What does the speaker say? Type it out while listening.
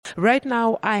Right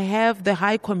now, I have the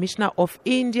High Commissioner of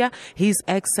India, His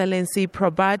Excellency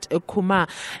Prabhat Kumar.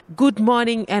 Good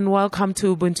morning and welcome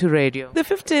to Ubuntu Radio. The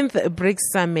 15th BRICS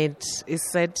Summit is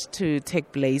set to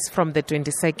take place from the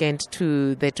 22nd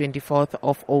to the 24th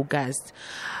of August.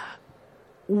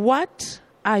 What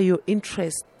are your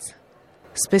interests,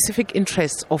 specific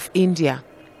interests of India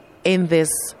in this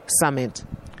summit?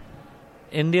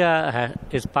 India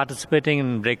is participating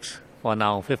in BRICS for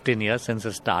now 15 years since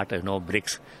the start.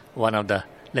 BRICS, one of the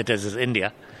letters is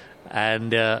India.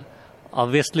 And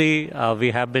obviously,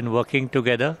 we have been working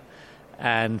together.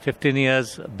 And 15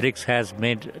 years, BRICS has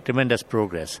made tremendous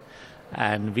progress.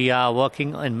 And we are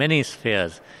working in many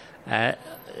spheres.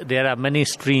 There are many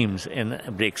streams in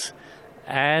BRICS.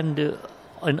 And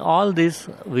in all this,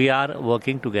 we are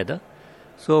working together.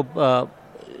 So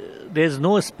there's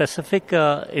no specific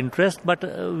interest, but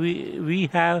we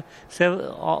have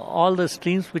all the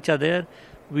streams which are there.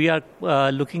 We are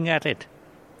looking at it.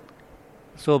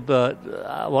 So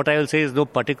what I will say is no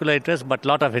particular interest, but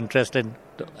lot of interest in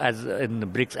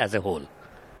BRICS as a whole.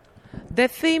 The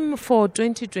theme for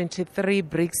 2023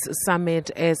 BRICS Summit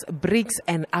is BRICS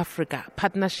and Africa,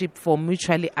 Partnership for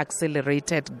Mutually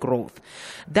Accelerated Growth.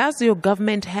 Does your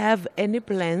government have any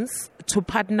plans to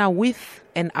partner with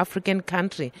an African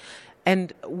country?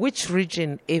 And which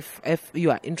region, if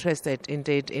you are interested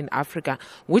indeed in Africa,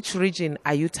 which region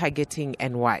are you targeting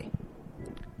and why?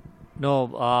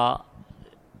 No,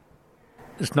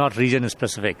 it's not region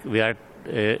specific. We are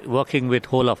working with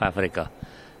whole of Africa.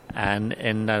 And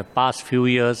in the past few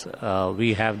years,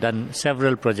 we have done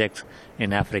several projects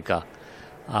in Africa.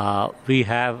 We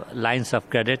have lines of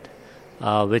credit,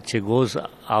 which goes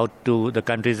out to the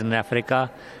countries in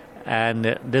Africa. And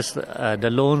the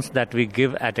loans that we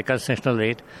give at a concessional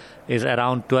rate is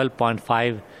around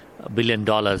 $12.5 billion,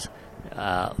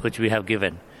 which we have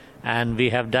given. And we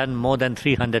have done more than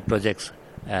 300 projects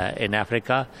in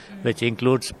Africa, which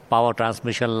includes power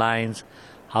transmission lines,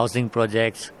 housing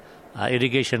projects,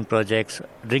 irrigation projects,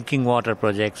 drinking water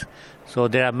projects. So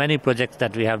there are many projects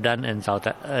that we have done in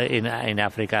in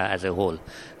Africa as a whole.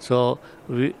 So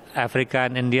Africa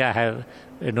and India have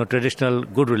traditional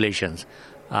good relations.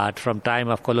 From time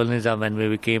of colonialism, when we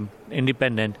became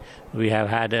independent, we have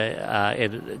had a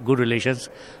good relations.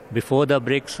 Before the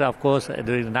BRICS, of course,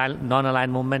 during the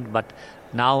non-aligned movement, but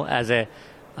now as a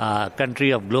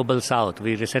country of Global South.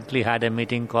 We recently had a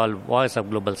meeting called Voice of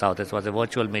Global South. It was a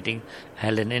virtual meeting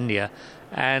held in India,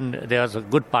 and there was a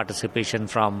good participation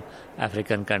from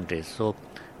African countries. So,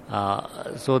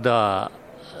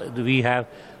 we have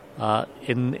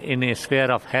in a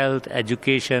sphere of health,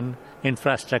 education,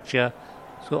 infrastructure.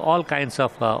 So all kinds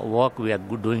of work we are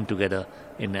doing together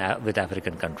with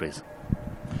African countries.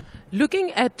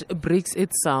 Looking at BRICS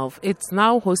itself, it's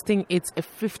now hosting its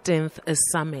 15th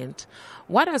summit.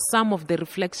 What are some of the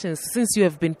reflections, since you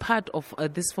have been part of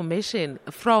this formation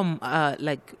from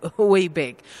way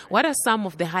back? What are some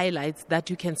of the highlights that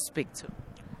you can speak to?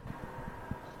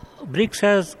 BRICS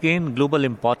has gained global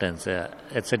importance.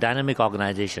 It's a dynamic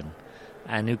organization.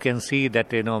 And you can see that,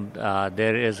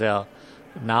 there is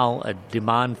now a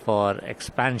demand for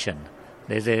expansion.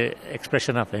 There's an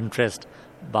expression of interest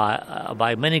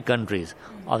by many countries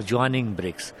of joining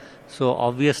BRICS. So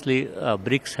obviously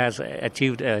BRICS has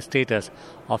achieved a status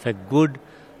of a good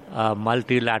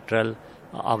multilateral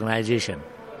organization,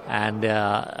 and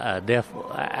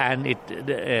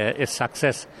its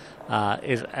success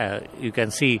is you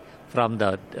can see from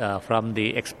the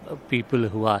people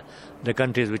who are the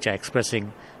countries which are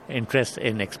expressing interest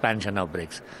in expansion of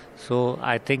BRICS. So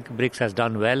I think BRICS has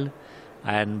done well,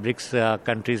 and BRICS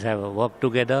countries have worked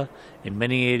together in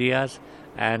many areas.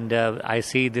 And I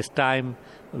see this time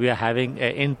we are having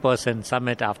an in-person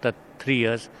summit after 3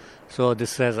 years. So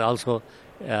this has also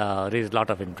raised a lot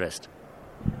of interest.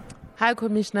 Hi,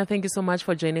 Commissioner. Thank you so much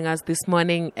for joining us this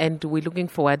morning, and we're looking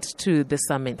forward to the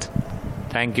summit.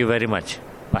 Thank you very much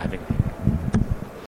for having me.